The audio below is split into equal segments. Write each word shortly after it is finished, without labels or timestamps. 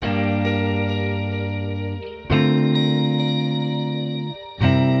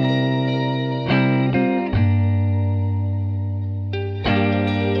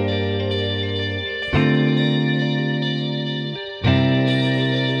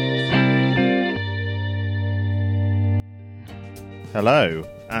Hello,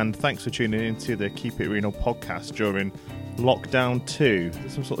 and thanks for tuning into the Keep It Renal podcast during Lockdown 2.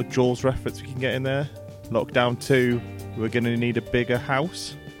 There's some sort of Jaws reference we can get in there. Lockdown 2, we're going to need a bigger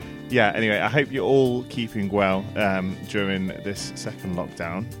house. Yeah, anyway, I hope you're all keeping well during this second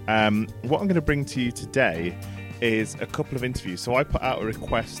lockdown. What I'm going to bring to you today is a couple of interviews. So I put out a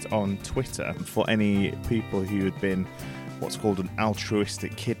request on Twitter for any people who had been what's called an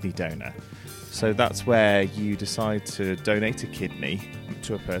altruistic kidney donor. So that's where you decide to donate a kidney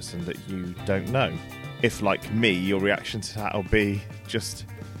to a person that you don't know. If, like me, your reaction to that will be just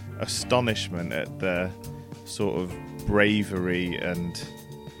astonishment at the sort of bravery and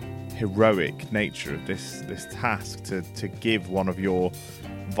heroic nature of this task to give one of your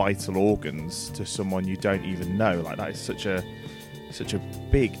vital organs to someone you don't even know. Like, that is such a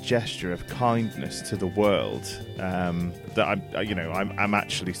big gesture of kindness to the world that I'm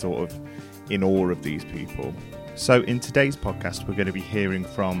actually sort of in awe of these people. So in today's podcast, we're going to be hearing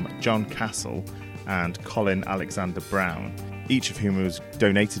from John Castle and Colin Alexander Brown, each of whom has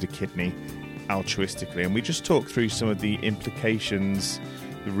donated a kidney altruistically. And we just talk through some of the implications,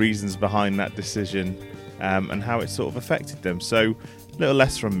 the reasons behind that decision, and how it sort of affected them. So a little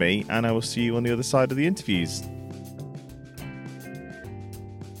less from me, and I will see you on the other side of the interviews.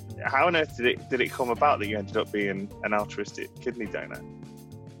 How on earth did it come about that you ended up being an altruistic kidney donor?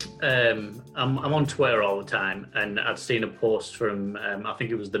 I'm on Twitter all the time, and I'd seen a post from I think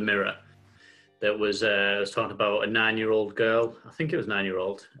it was The Mirror that was talking about a 9-year-old girl, I think it was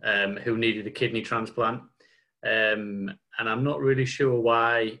 9-year-old, who needed a kidney transplant, and I'm not really sure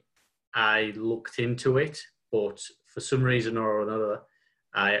why I looked into it, but for some reason or another,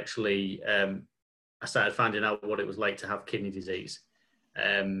 I actually I started finding out what it was like to have kidney disease,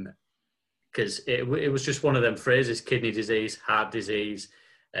 because it was just one of them phrases: kidney disease, heart disease.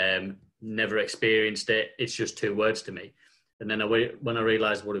 Never experienced it. It's just two words to me. And then when I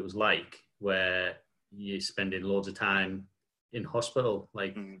realised what it was like, where you're spending loads of time in hospital,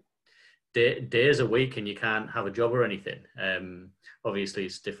 like days a week, and you can't have a job or anything. Obviously,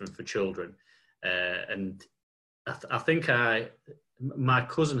 it's different for children. And I think my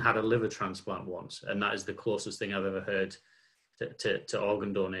cousin had a liver transplant once, and that is the closest thing I've ever heard to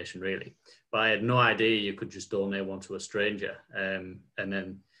organ donation, really. But I had no idea you could just donate one to a stranger. And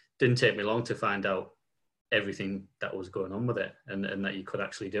then didn't take me long to find out everything that was going on with it, and that you could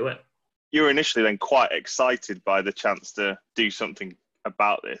actually do it. You were initially then quite excited by the chance to do something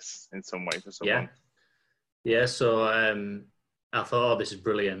about this in some way for someone. Yeah. So I thought, this is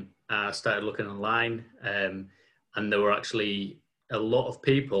brilliant. I started looking online, and there were actually a lot of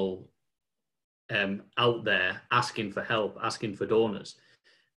people out there asking for help, asking for donors.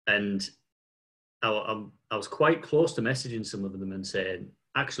 And I was quite close to messaging some of them and saying,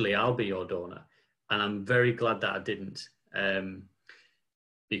 actually, I'll be your donor. And I'm very glad that I didn't,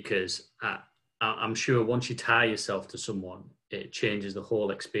 because I'm sure once you tie yourself to someone, it changes the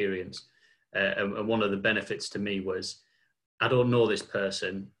whole experience. And one of the benefits to me was, I don't know this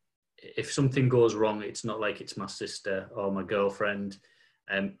person. If something goes wrong, it's not like it's my sister or my girlfriend.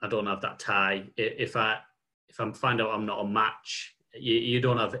 I don't have that tie. If I find out I'm not a match, you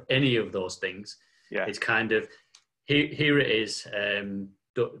don't have any of those things. Yeah. It's kind of, here it is.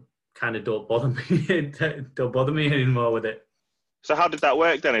 Don't bother me. Don't bother me anymore with it. So how did that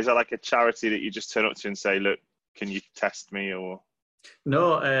work then? Is that like a charity that you just turn up to and say, look, can you test me? Or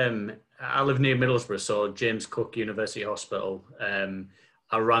no? I live near Middlesbrough, so James Cook University Hospital.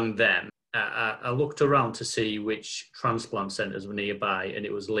 I rang them. I looked around to see which transplant centres were nearby, and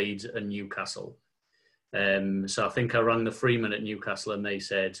it was Leeds and Newcastle. So I think I rang the Freeman at Newcastle, and they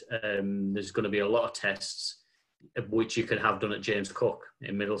said there's going to be a lot of tests which you can have done at James Cook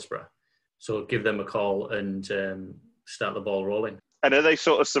in Middlesbrough. So give them a call and start the ball rolling. And are they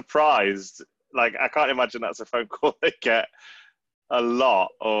sort of surprised? Like, I can't imagine that's a phone call they get a lot,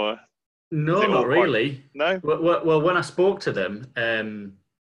 or... No, not really. No? Well, when I spoke to them,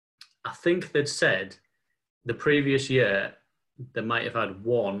 I think they'd said the previous year they might have had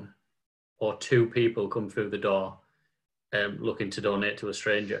 1 or 2 people come through the door looking to donate to a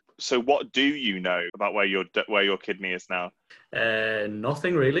stranger. So what do you know about where your kidney is now?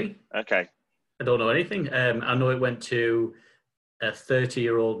 Nothing really. Okay. I don't know anything. I know it went to a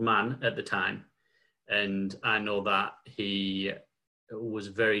 30-year-old man at the time, and I know that he was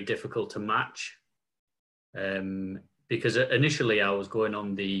very difficult to match. Because initially I was going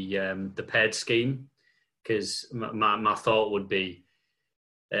on the paired scheme, because my thought would be,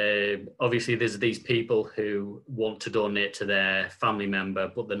 obviously there's these people who want to donate to their family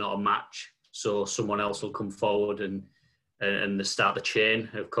member, but they're not a match. So someone else will come forward and and they start the chain.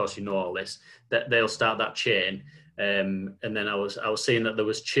 Of course, you know all this. That they'll start that chain, and then I was seeing that there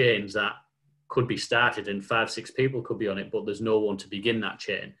was chains that could be started, and 5-6 people could be on it, but there's no one to begin that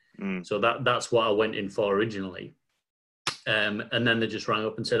chain. So that's what I went in for originally. And then they just rang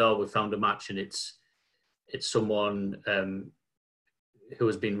up and said, "Oh, we found a match, and it's someone who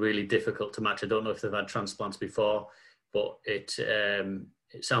has been really difficult to match. I don't know if they've had transplants before, but it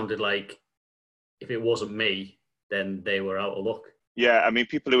sounded like if it wasn't me, then they were out of luck." Yeah, I mean,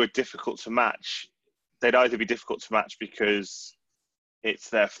 people who are difficult to match, they'd either be difficult to match because it's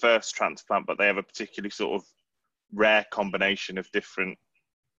their first transplant, but they have a particularly sort of rare combination of different,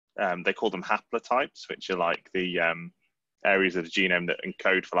 they call them haplotypes, which are like the areas of the genome that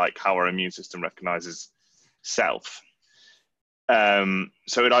encode for like how our immune system recognizes self. So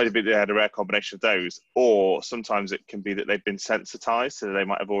it'd either be they had a rare combination of those, or sometimes it can be that they've been sensitized, so they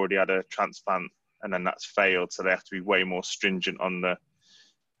might have already had a transplant and then that's failed, so they have to be way more stringent on the.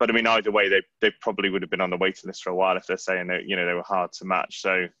 But I mean, either way, they probably would have been on the waiting list for a while if they're saying that, you know, they were hard to match.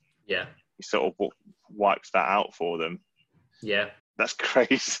 So yeah, you sort of wiped that out for them. Yeah, that's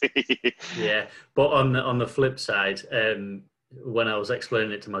crazy. Yeah, but on the flip side, when I was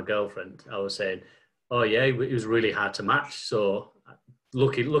explaining it to my girlfriend, I was saying, "Oh yeah, it was really hard to match. So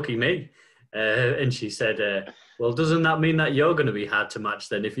lucky me." And she said, "Well, doesn't that mean that you're going to be hard to match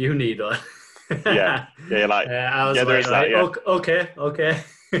then if you need one?" Yeah, like I was yeah, there like, is that. Yeah. Okay.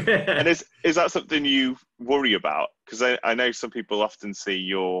 And is that something you worry about? Because I know some people often see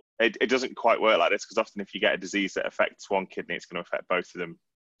it doesn't quite work like this, because often if you get a disease that affects one kidney, it's going to affect both of them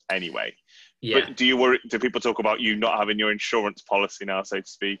anyway. Yeah. But do you worry? Do people talk about you not having your insurance policy now, so to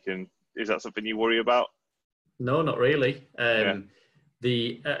speak? And is that something you worry about? No, not really. Yeah.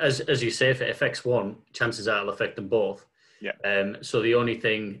 As you say, if it affects one, chances are it'll affect them both. Yeah. So the only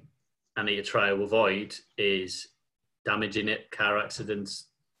thing I need to try to avoid is damaging it, car accidents,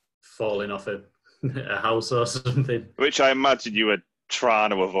 falling off a house or something. Which I imagine you were trying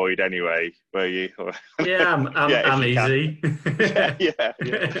to avoid anyway, were you? Yeah, I'm easy. Yeah.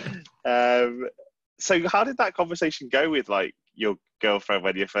 So how did that conversation go with like your girlfriend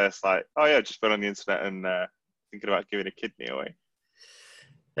when you first like, oh yeah, just been on the internet and thinking about giving a kidney away?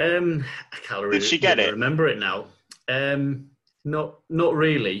 I can't really, did she get it? Remember it now. Not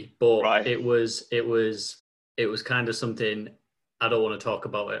really, but right. it was kind of something I don't want to talk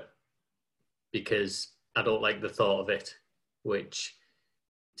about it because I don't like the thought of it, which,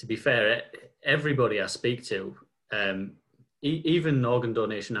 to be fair, everybody I speak to, even organ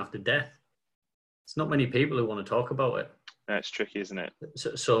donation after death, it's not many people who want to talk about it. That's tricky, isn't it?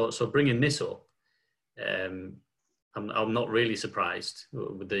 So bringing this up, I'm not really surprised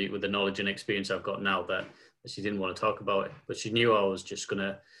with the knowledge and experience I've got now that she didn't want to talk about it, but she knew I was just going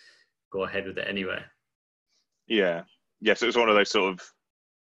to go ahead with it anyway. Yeah. Yes, so it was one of those sort of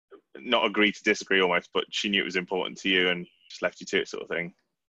not agree to disagree almost, but she knew it was important to you and just left you to it sort of thing.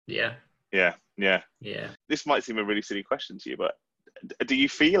 Yeah. Yeah. This might seem a really silly question to you, but do you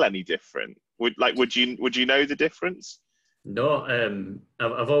feel any different? Would you know the difference? No,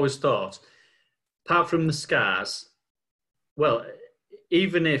 I've always thought, apart from the scars, well,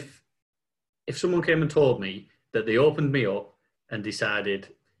 even if someone came and told me that they opened me up and decided,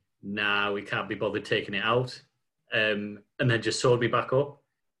 nah, we can't be bothered taking it out, and then just sewed me back up,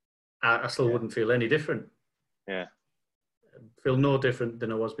 I still wouldn't feel any different. Yeah. I feel no different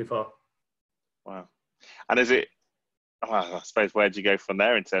than I was before. Wow. And is it, I suppose, where do you go from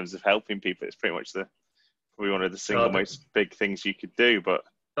there in terms of helping people? It's pretty much probably one of the single most big things you could do, but...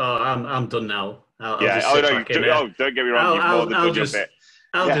 Oh, I'm done now. Don't get me wrong, you've more than done your bit.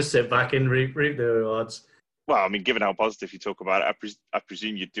 I'll just sit back and reap the rewards. Well, I mean, given how positive you talk about it, I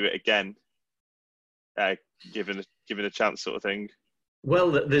presume you'd do it again, given a chance, sort of thing.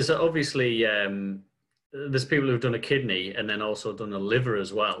 Well, there's obviously there's people who've done a kidney and then also done a liver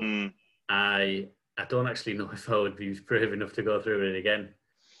as well. I don't actually know if I would be brave enough to go through it again.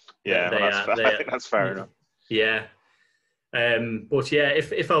 Yeah, I think that's fair enough. Yeah. But yeah,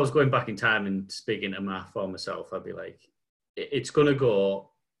 if I was going back in time and speaking to my former self, I'd be like, it's going to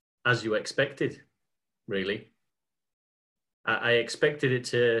go as you expected, really. I expected it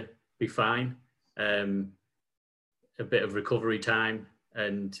to be fine, a bit of recovery time,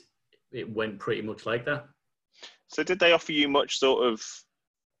 and it went pretty much like that. So did they offer you much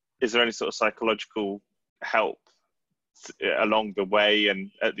is there any sort of psychological help along the way and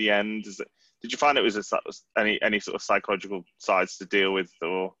at the end? Did you find it was any sort of psychological sides to deal with,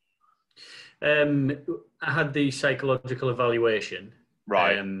 or? I had the psychological evaluation,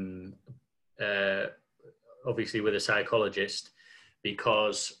 right? Obviously with a psychologist,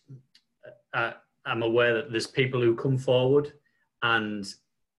 because I'm aware that there's people who come forward and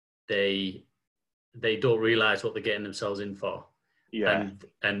they don't realise what they're getting themselves in for. Yeah.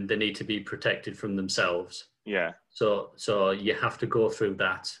 And they need to be protected from themselves. Yeah. So you have to go through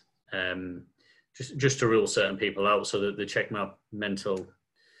that, just to rule certain people out, so that they check my mental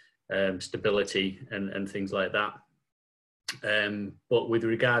stability and things like that. But with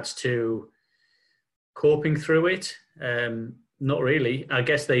regards to coping through it, not really. I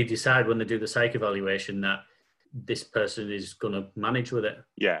guess they decide when they do the psych evaluation that this person is going to manage with it.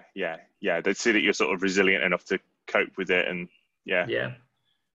 Yeah. They see that you're sort of resilient enough to cope with it, and Yeah.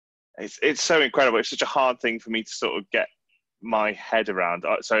 It's so incredible. It's such a hard thing for me to sort of get my head around.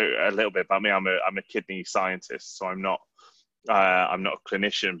 So a little bit about me, I'm a kidney scientist, so I'm not a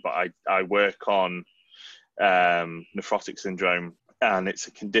clinician, but I work on nephrotic syndrome, and it's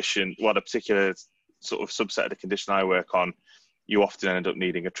a condition. Well, a particular sort of subset of the condition I work on, you often end up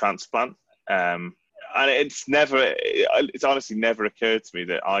needing a transplant. And it's honestly never occurred to me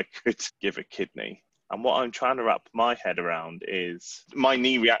that I could give a kidney. And what I'm trying to wrap my head around is my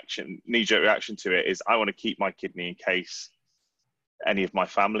knee-jerk reaction to it is I want to keep my kidney in case any of my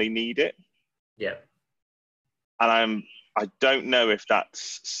family need it. Yeah. And I don't know if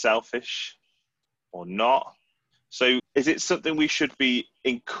that's selfish or not. So is it something we should be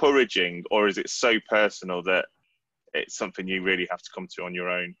encouraging, or is it so personal that it's something you really have to come to on your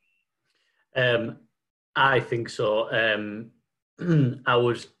own? I think so.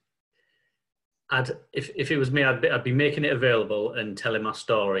 If it was me, I'd be making it available and telling my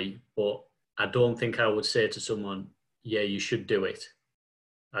story, but I don't think I would say to someone, yeah, you should do it.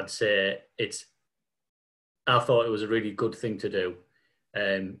 I'd say I thought it was a really good thing to do.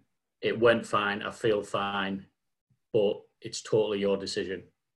 It went fine, I feel fine, but it's totally your decision.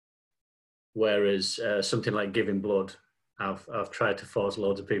 Whereas something like giving blood, I've tried to force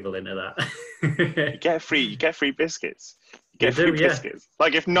loads of people into that. You get free biscuits. Biscuits.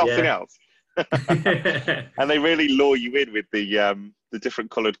 Like if nothing else. And they really lure you in with the different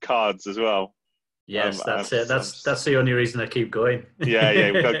coloured cards as well. Yes, that's it. That's the only reason I keep going.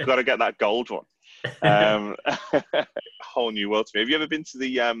 Yeah, we've got to get that gold one. Whole new world to me. Have you ever been to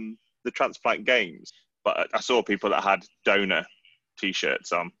the transplant games? But I saw people that had donor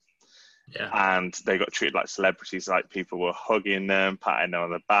T-shirts on. Yeah. And they got treated like celebrities. Like people were hugging them, patting them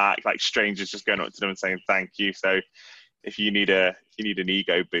on the back, like strangers just going up to them and saying thank you. So if you need an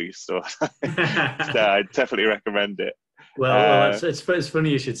ego boost, or I'd definitely recommend it. Well, it's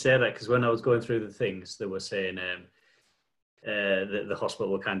funny you should say that, because when I was going through the things, they were saying the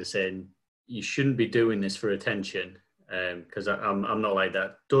hospital were kind of saying you shouldn't be doing this for attention, because I'm not like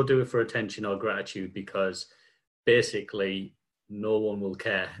that. Don't do it for attention or gratitude, because basically no one will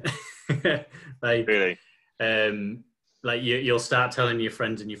care. Like, really? Like you'll start telling your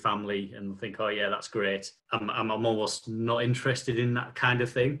friends and your family, and think, "Oh yeah, that's great." I'm almost not interested in that kind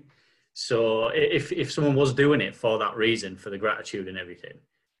of thing. So if someone was doing it for that reason, for the gratitude and everything,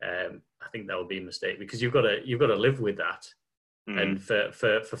 I think that would be a mistake, because you've got to live with that. And for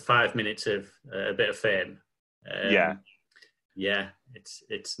 5 minutes of a bit of fame,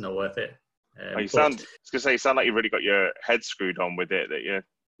 it's not worth it. You sound like you've really got your head screwed on with it. That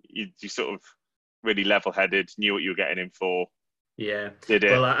you sort of really level-headed, knew what you were getting in for. Yeah. Did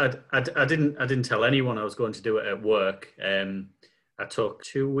it? Well, I didn't tell anyone I was going to do it at work. I took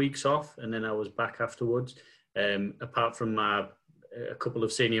 2 weeks off, and then I was back afterwards. Apart from a couple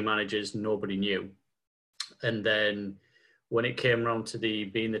of senior managers, nobody knew. And then when it came around to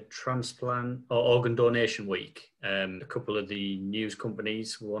being the transplant or organ donation week, a couple of the news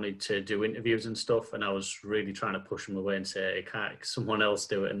companies wanted to do interviews and stuff, and I was really trying to push them away and say, can't someone else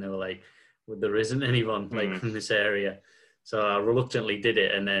do it? And they were like, well, there isn't anyone from this area. So I reluctantly did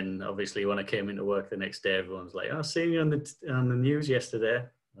it, and then obviously when I came into work the next day, everyone's like, "I seen you on the news yesterday."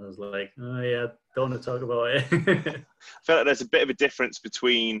 I was like, "Oh yeah, don't want to talk about it." I feel like there's a bit of a difference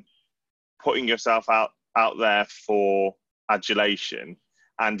between putting yourself out there for adulation,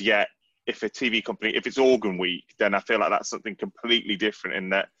 and yet if a TV company, if it's Organ Week, then I feel like that's something completely different, in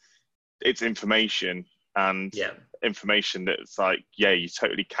that it's information, and information that's like, yeah, you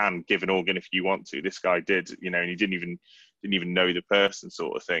totally can give an organ if you want to. This guy did, and he didn't even know the person,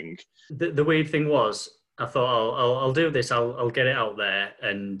 sort of thing. The weird thing was, I thought I'll do this. I'll get it out there,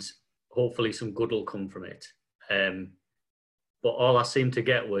 and hopefully some good will come from it. But all I seemed to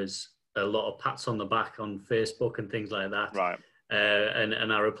get was a lot of pats on the back on Facebook and things like that. Right.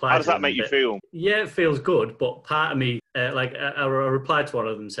 And I replied. How does that make you feel? Yeah, it feels good. But part of me, I replied to one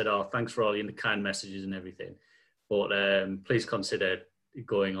of them and said, "Oh, thanks for all your kind messages and everything. But please consider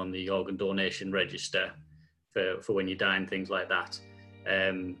going on the organ donation register for when you die and things like that."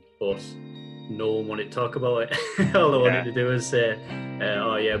 But no one wanted to talk about it. All I wanted to do was say,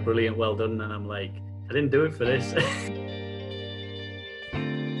 "Oh yeah, brilliant, well done," and I'm like, I didn't do it for this.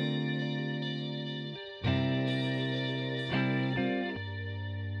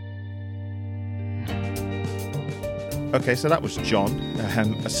 Okay, so that was John.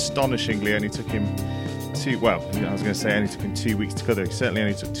 Astonishingly, only took him I was going to say only took him 2 weeks to cover. He certainly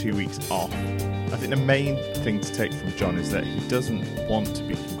only took 2 weeks off. I think the main thing to take from John is that he doesn't want to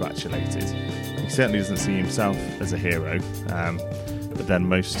be congratulated. He certainly doesn't see himself as a hero, but then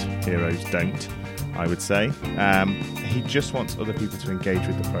most heroes don't, I would say. He just wants other people to engage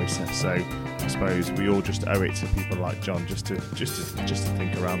with the process. So I suppose we all just owe it to people like John just to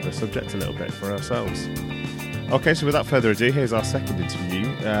think around the subject a little bit for ourselves. Okay, so without further ado, here's our second interview,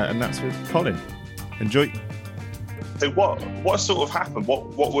 and that's with Colin. Enjoy. So what sort of happened?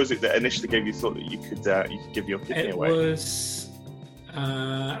 What was it that initially gave you thought that you could give your kidney away?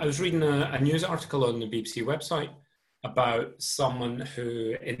 I was reading a news article on the BBC website about someone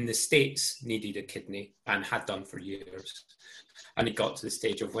who in the States needed a kidney and had done for years. And he got to the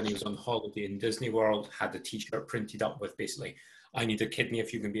stage of when he was on holiday in Disney World, had a t-shirt printed up with basically, "I need a kidney,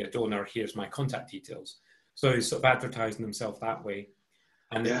 if you can be a donor, here's my contact details." So he's sort of advertising himself that way.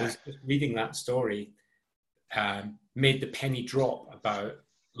 And it was just reading that story made the penny drop about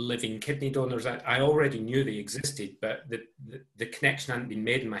living kidney donors. I already knew they existed, but the connection hadn't been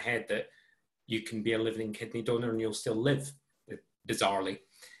made in my head that you can be a living kidney donor and you'll still live, bizarrely.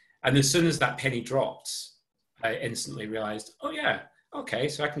 And as soon as that penny dropped, I instantly realized, oh yeah, okay,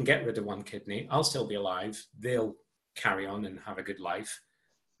 so I can get rid of one kidney. I'll still be alive. They'll carry on and have a good life.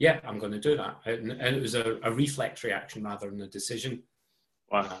 Yeah, I'm going to do that. And it was a reflex reaction rather than a decision.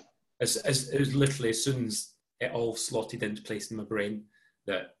 Wow. It was literally as soon as it all slotted into place in my brain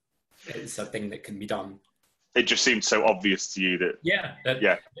that it's a thing that can be done. It just seemed so obvious to you that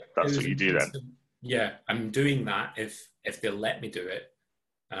that's what you do then. Yeah, I'm doing that if they'll let me do it.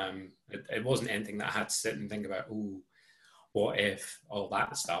 It wasn't anything that I had to sit and think about, oh, what if, all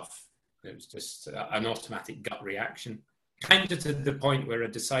that stuff. It was just an automatic gut reaction. Kind of to the point where I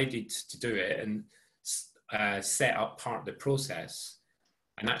decided to do it and set up part of the process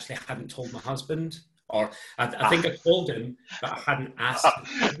and actually hadn't told my husband. Or I think I told him, but I hadn't asked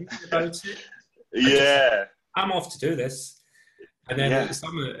him about it. I'm off to do this. And then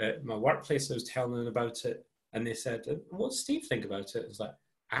at my workplace, I was telling them about it. And they said, "What does Steve think about it?" I was like,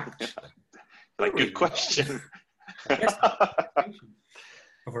 actually. Good question.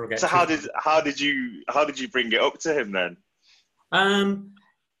 So how did you bring it up to him then?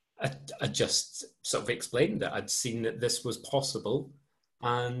 I just sort of explained that I'd seen that this was possible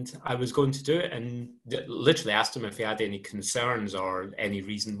and I was going to do it, and literally asked him if he had any concerns or any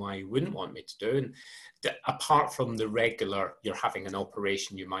reason why he wouldn't want me to do it. And apart from the regular, you're having an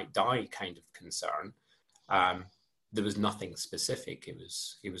operation, you might die kind of concern, there was nothing specific.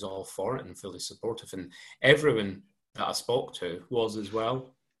 He was all for it and fully supportive, and everyone that I spoke to was as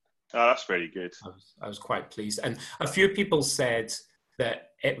well. Oh, that's really good. I was quite pleased. And a few people said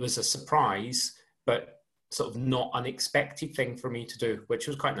that it was a surprise, but sort of not unexpected thing for me to do, which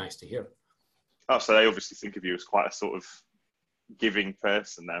was quite nice to hear. Oh, so they obviously think of you as quite a sort of giving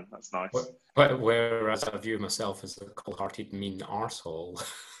person then. That's nice. Whereas I view myself as a cold-hearted, mean arsehole.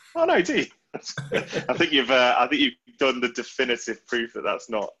 Oh, no, do you? I think you've done the definitive proof that that's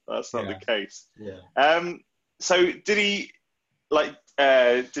not the case. Yeah. So did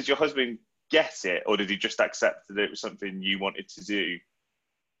your husband get it, or did he just accept that it was something you wanted to do?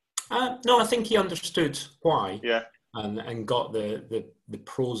 No, I think he understood why. Yeah. And got the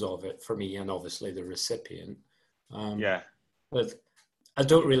pros of it for me, and obviously the recipient. But I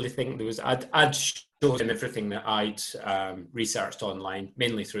don't really think there was. I'd showed him everything that I'd researched online,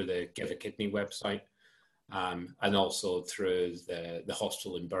 mainly through the Give a Kidney website, and also through the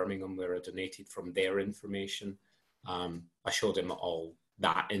hospital in Birmingham where I donated from their information. I showed him all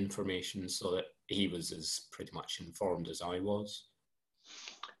that information so that he was as pretty much informed as I was.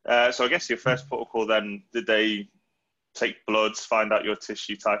 So I guess your first protocol then, did they take bloods, find out your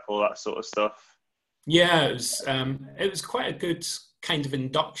tissue type, all that sort of stuff? Yeah, it was quite a good kind of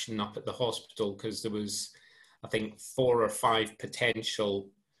induction up at the hospital, because there was, I think, 4 or 5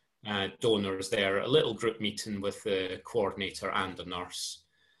 potential donors there, a little group meeting with the coordinator and a nurse,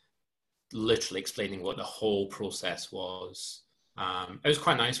 literally explaining what the whole process was. It was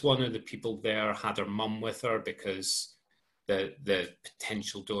quite nice. One of the people there had her mum with her, because the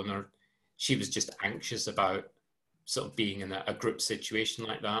potential donor, she was just anxious about sort of being in a group situation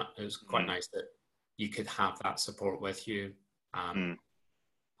like that. It was quite nice that you could have that support with you.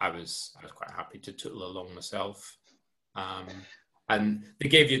 I was quite happy to tootle along myself. And they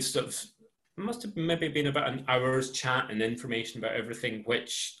gave you sort of It must have maybe been about an hour's chat and information about everything,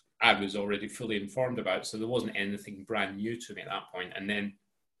 which I was already fully informed about. So there wasn't anything brand new to me at that point. And then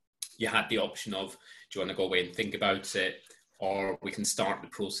you had the option of, do you want to go away and think about it? Or we can start the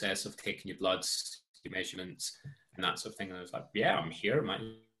process of taking your bloods, your measurements, and that sort of thing. And I was like, yeah, I'm here. Might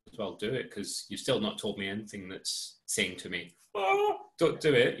as well do it, because you've still not told me anything that's saying to me, oh, don't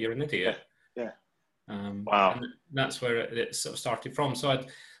do it. You're an idiot. Yeah. Wow. And that's where it sort of started from. So I'd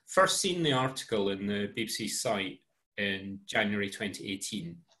first seen the article in the BBC site in January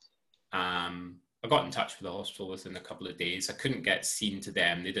 2018. I got in touch with the hospital within a couple of days. I couldn't get seen to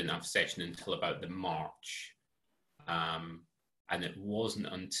them. They didn't have a session until about the March. And it wasn't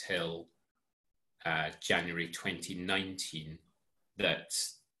until January 2019 that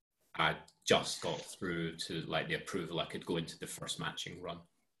I just got through to like the approval. I could go into the first matching run.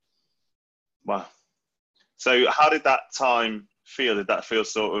 Wow. So how did that time feel? Did that feel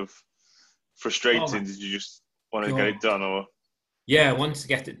sort of frustrating? Did you just want to get it done, or? Yeah, I wanted to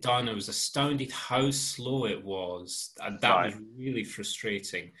get it done. I was astounded how slow it was. And that was really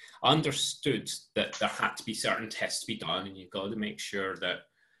frustrating. I understood that there had to be certain tests to be done, and you've got to make sure that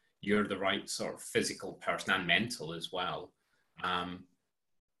you're the right sort of physical person and mental as well.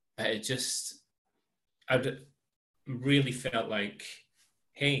 But it just, I really felt like,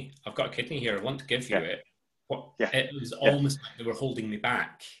 hey, I've got a kidney here. I want to give you it. It was almost like they were holding me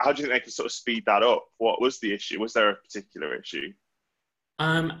back. How do you think they could sort of speed that up? What was the issue? Was there a particular issue?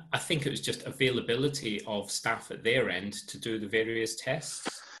 I think it was just availability of staff at their end to do the various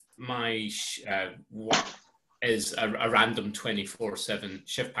tests. My work is a random 24/7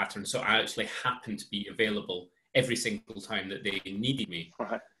 shift pattern, so I actually happened to be available every single time that they needed me.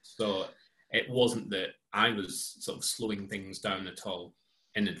 Right. So it wasn't that I was sort of slowing things down at all,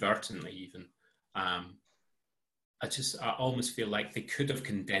 inadvertently even. I almost feel like they could have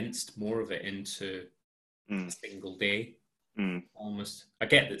condensed more of it into a single day. Almost. I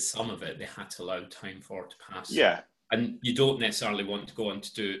get that some of it they had to allow time for to pass. Yeah. And you don't necessarily want to go on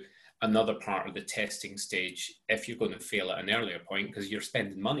to do another part of the testing stage if you're going to fail at an earlier point, because you're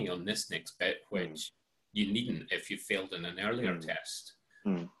spending money on this next bit, which you needn't if you failed in an earlier test.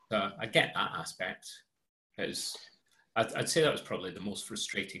 So I get that aspect. I'd say that was probably the most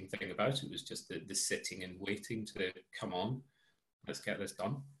frustrating thing about it, was just the sitting and waiting to come on. Let's get this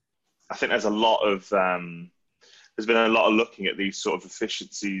done. I think there's a lot of there's been a lot of looking at these sort of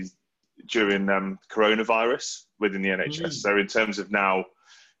efficiencies during coronavirus within the NHS. So in terms of now,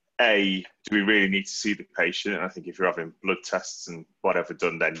 do we really need to see the patient? And I think if you're having blood tests and whatever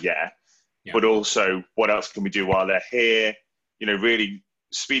done, then yeah. But also, what else can we do while they're here? You know, really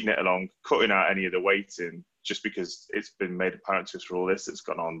speeding it along, cutting out any of the waiting, just because it's been made apparent to us for all this that's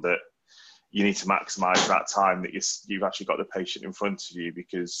gone on that you need to maximise that time that you've actually got the patient in front of you,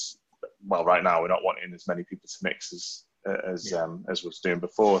 because, well, right now we're not wanting as many people to mix as was doing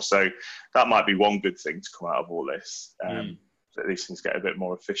before. So that might be one good thing to come out of all this. That these things get a bit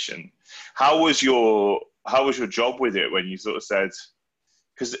more efficient. How was your job with it when you sort of said,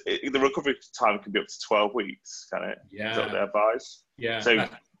 because the recovery time can be up to 12 weeks, can it? Yeah. Is that what they advise? Yeah. So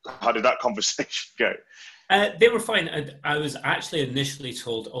how did that conversation go? They were fine. I was actually initially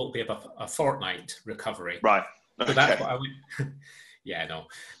told it'll be about a fortnight recovery. Right. So that's what I went.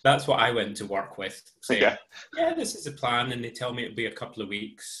 That's what I went to work with. Saying, this is the plan, and they tell me it'll be a couple of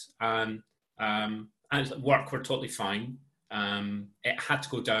weeks. And work were totally fine. It had to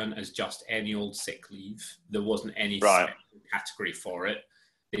go down as just any old sick leave. There wasn't any category for it.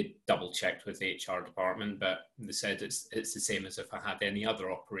 They double checked with the HR department, but they said it's the same as if I had any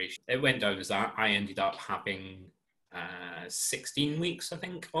other operation. It went down as that. I ended up having 16 weeks, I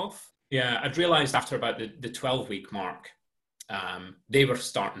think, off. Yeah, I'd realised after about the 12-week mark, they were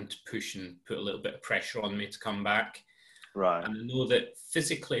starting to push and put a little bit of pressure on me to come back. Right. And I know that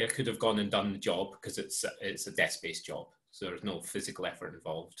physically I could have gone and done the job, because it's a desk-based job. So there's no physical effort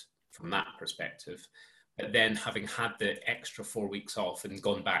involved from that perspective. But then having had the extra 4 weeks off and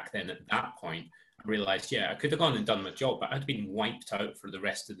gone back then at that point, I realised, I could have gone and done my job, but I'd been wiped out for the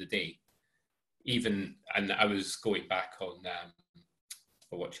rest of the day. And I was going back on,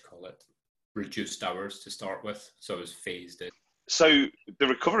 reduced hours to start with. So I was phased in. So the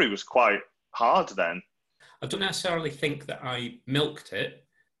recovery was quite hard then? I don't necessarily think that I milked it.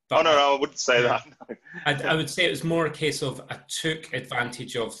 Oh, no, I wouldn't say that. No. I would say it was more a case of I took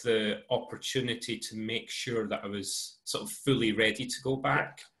advantage of the opportunity to make sure that I was sort of fully ready to go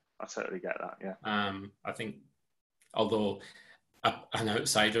back. I totally get that, yeah. I think, although an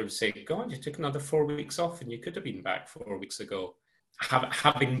outsider would say, God, you took another 4 weeks off and you could have been back 4 weeks ago.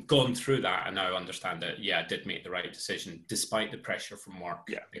 Having gone through that, I now understand that, I did make the right decision despite the pressure from work.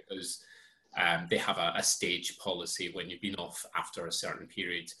 Yeah. Because They have a stage policy. When you've been off after a certain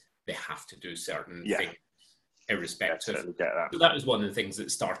period, they have to do certain things irrespective. Totally get that. So that was one of the things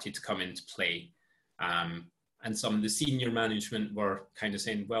that started to come into play. And some of the senior management were kind of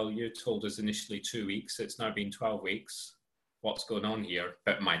saying, well, you told us initially 2 weeks, it's now been 12 weeks. What's going on here?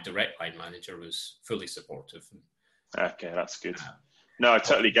 But my direct line manager was fully supportive. Okay, that's good. No, I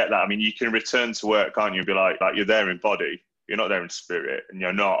totally get that. I mean, you can return to work, can't you? And be like you're there in body, you're not there in spirit, and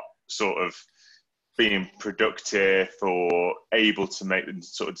you're not sort of being productive or able to make the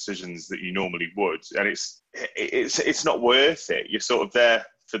sort of decisions that you normally would. And it's not worth it. You're sort of there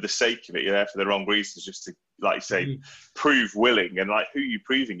for the sake of it. You're there for the wrong reasons, just to, like you say, prove willing. And like, who are you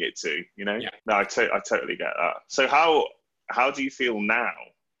proving it to? You know? Yeah. No, I totally get that. So how do you feel now?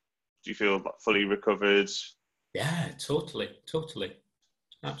 Do you feel fully recovered? Yeah, totally.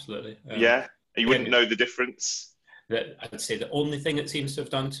 Absolutely. Yeah? You wouldn't know the difference? I'd say the only thing it seems to have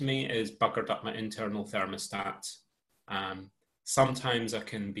done to me is buggered up my internal thermostat. Sometimes I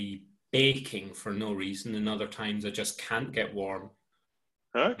can be baking for no reason, and other times I just can't get warm.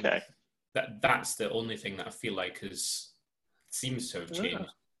 Okay. That's the only thing that I feel like seems to have changed.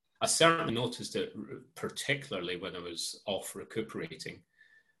 I certainly noticed it, particularly when I was off recuperating.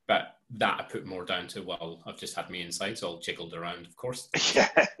 But that I put more down to, well, I've just had my insides all jiggled around, of course.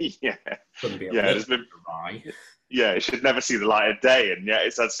 Yeah. Going to be a little dry. Yeah, it should never see the light of day, and yet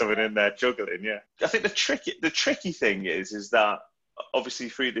it's had someone in there juggling. Yeah, I think the tricky thing is that obviously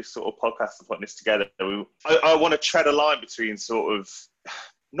through this sort of podcast and putting this together, I want to tread a line between sort of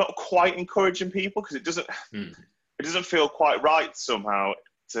not quite encouraging people, because it doesn't feel quite right somehow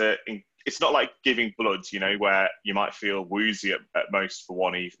it's not like giving blood, you know, where you might feel woozy at most for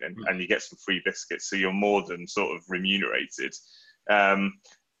one evening and you get some free biscuits, so you're more than sort of remunerated.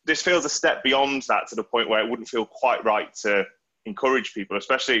 This feels a step beyond that, to the point where it wouldn't feel quite right to encourage people,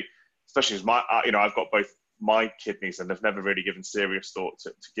 especially as I've got both my kidneys and I've never really given serious thought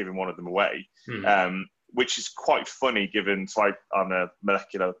to giving one of them away, which is quite funny given. So I'm a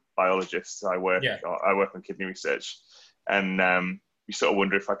molecular biologist. I work on kidney research, and you sort of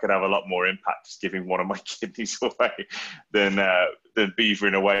wonder if I could have a lot more impact just giving one of my kidneys away than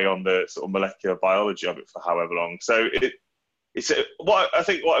beavering away on the sort of molecular biology of it for however long. So what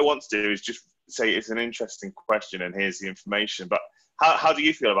I want to do is just say it's an interesting question, and here's the information. But how do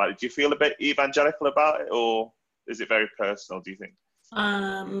you feel about it? Do you feel a bit evangelical about it, or is it very personal, do you think?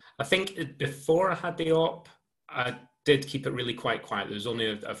 I think before I had the op, I did keep it really quite quiet. There was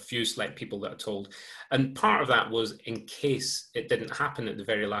only a few select people that I told. And part of that was in case it didn't happen at the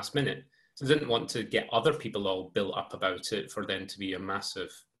very last minute. So I didn't want to get other people all built up about it for them to be a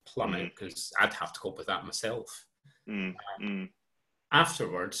massive plummet, because I'd have to cope with that myself.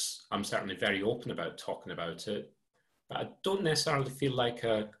 Afterwards, I'm certainly very open about talking about it, but I don't necessarily feel like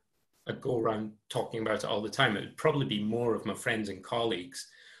I go around talking about it all the time. It would probably be more of my friends and colleagues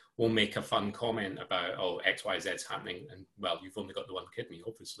will make a fun comment about, oh, X, Y, Z's happening, and well, you've only got the one kidney,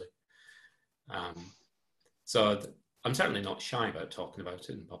 obviously. So I'm certainly not shy about talking about it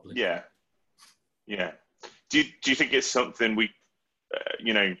in public. Yeah. Do you think it's something we,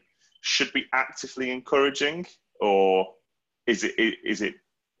 should be actively encouraging, or is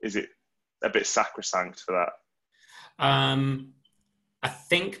it a bit sacrosanct for that? I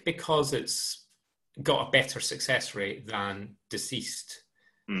think because it's got a better success rate than deceased,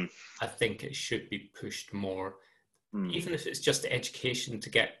 I think it should be pushed more, even if it's just education to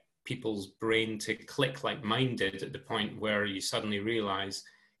get people's brain to click like mine did at the point where you suddenly realize,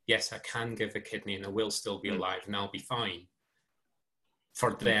 yes, I can give a kidney and I will still be alive and I'll be fine.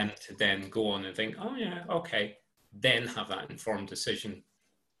 For them to then go on and think, oh yeah, okay, then have that informed decision.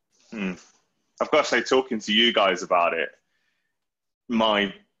 I've got to say, talking to you guys about it,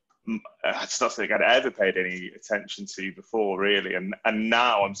 it's not something I'd ever paid any attention to before, really. And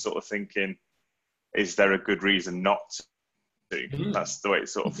now I'm sort of thinking, is there a good reason not to? That's the way it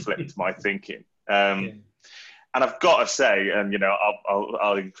sort of flipped my thinking. And I've got to say, and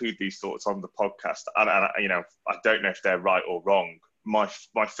I'll include these thoughts on the podcast. And I don't know if they're right or wrong. My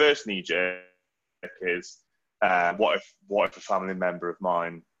first knee jerk is, what if a family member of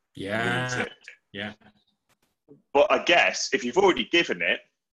mine needs it? Yeah. But I guess if you've already given it,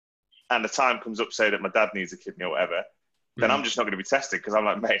 and the time comes up, say that my dad needs a kidney or whatever, then I'm just not going to be tested, because I'm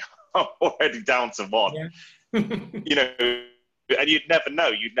like, mate, I'm already down to one. Yeah. And you'd never know.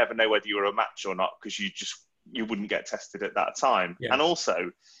 You'd never know whether you were a match or not, because you wouldn't get tested at that time. Yeah. And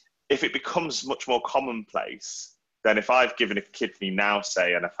also, if it becomes much more commonplace, then if I've given a kidney now,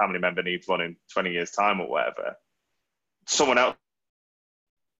 say, and a family member needs one in 20 years' time or whatever, someone else,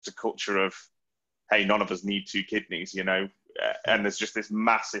 it's a culture of, hey, none of us need two kidneys, and there's just this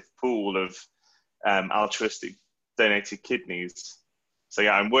massive pool of altruistic donated kidneys. So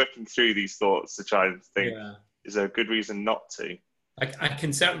yeah, I'm working through these thoughts to try and think, is there a good reason not to? I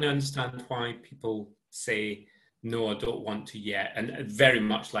can certainly understand why people say, no, I don't want to yet. And very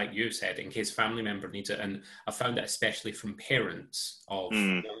much like you said, in case a family member needs it. And I found that especially from parents of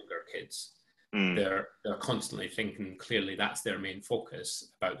younger kids, they're constantly thinking, clearly that's their main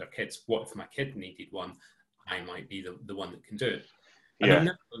focus about their kids. What if my kid needed one? I might be the one that can do it. And I'm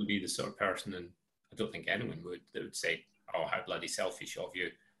never going to be the sort of person, and I don't think anyone that would say, oh, how bloody selfish of you.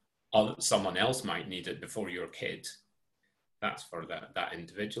 Someone else might need it before your kid. That's for that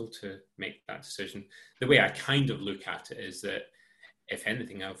individual to make that decision. The way I kind of look at it is that, if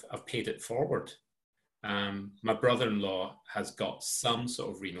anything, I've paid it forward. My brother-in-law has got some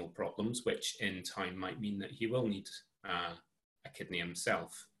sort of renal problems, which in time might mean that he will need a kidney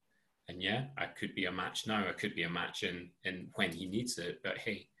himself. And yeah, I could be a match now. I could be a match in when he needs it. But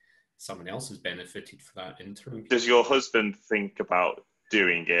hey, someone else has benefited for that interim. Does your husband think about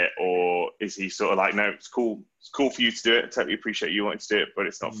doing it, or is he sort of like, no, it's cool for you to do it, I totally appreciate you wanting to do it, but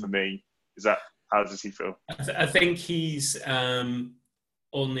it's not for me? How does he feel? I think he's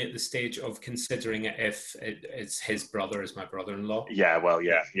only at the stage of considering it if it's his brother is my brother-in-law. Yeah, well,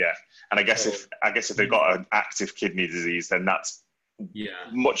 yeah. And I guess if they've got an active kidney disease, then that's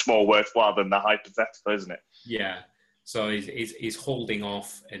much more worthwhile than the hypothetical, isn't it? Yeah. So he's holding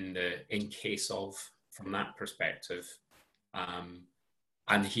off in case of, from that perspective.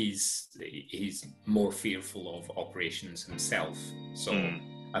 And he's more fearful of operations himself. So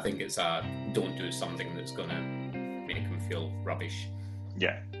I think it's don't do something that's going to make him feel rubbish.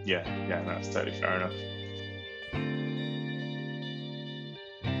 Yeah, that's totally fair enough.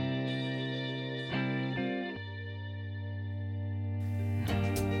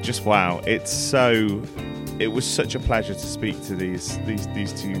 Just wow! It was such a pleasure to speak to these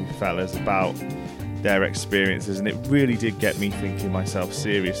two fellas about their experiences, and it really did get me thinking myself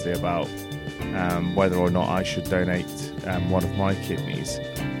seriously about whether or not I should donate one of my kidneys.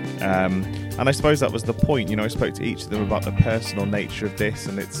 And I suppose that was the point. I spoke to each of them about the personal nature of this,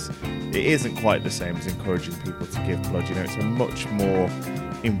 and it isn't quite the same as encouraging people to give blood. It's a much more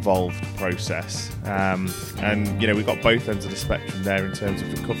involved process, and we've got both ends of the spectrum there in terms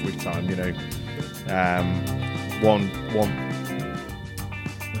of recovery time.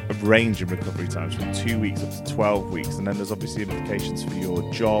 A range of recovery times from 2 weeks up to 12 weeks, and then there's obviously implications for your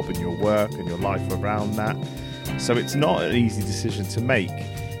job and your work and your life around that. So it's not an easy decision to make.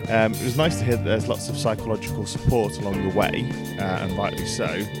 It was nice to hear that there's lots of psychological support along the way, and rightly so,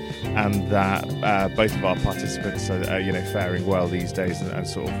 and that both of our participants are faring well these days and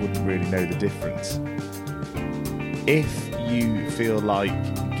sort of wouldn't really know the difference. If you feel like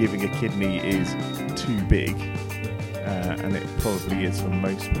giving a kidney is too big, and it probably is for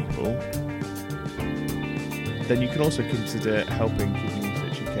most people, then you can also consider helping Kidney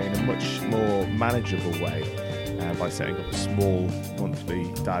Research UK in a much more manageable way by setting up a small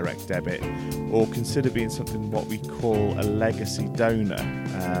monthly direct debit, or consider being something what we call a legacy donor.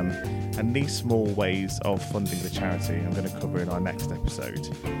 And these small ways of funding the charity I'm going to cover in our next episode.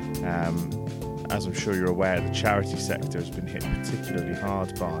 As I'm sure you're aware, the charity sector has been hit particularly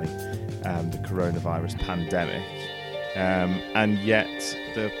hard by the coronavirus pandemic. And yet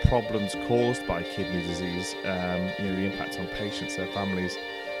the problems caused by kidney disease, the impact on patients, their families,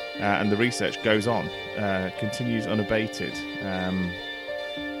 and the research goes on, continues unabated.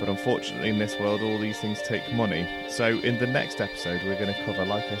 But unfortunately in this world all these things take money. So in the next episode we're going to cover,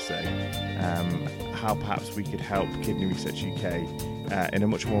 like I say, how perhaps we could help Kidney Research UK in a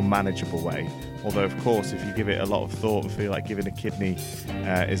much more manageable way. Although of course if you give it a lot of thought and feel like giving a kidney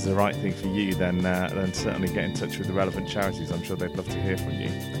is the right thing for you, then certainly get in touch with the relevant charities. I'm sure they'd love to hear from you.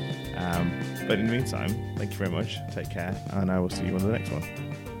 But in the meantime, thank you very much, take care, and I will see you on the next one.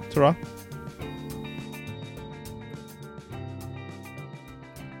 Ta-ra!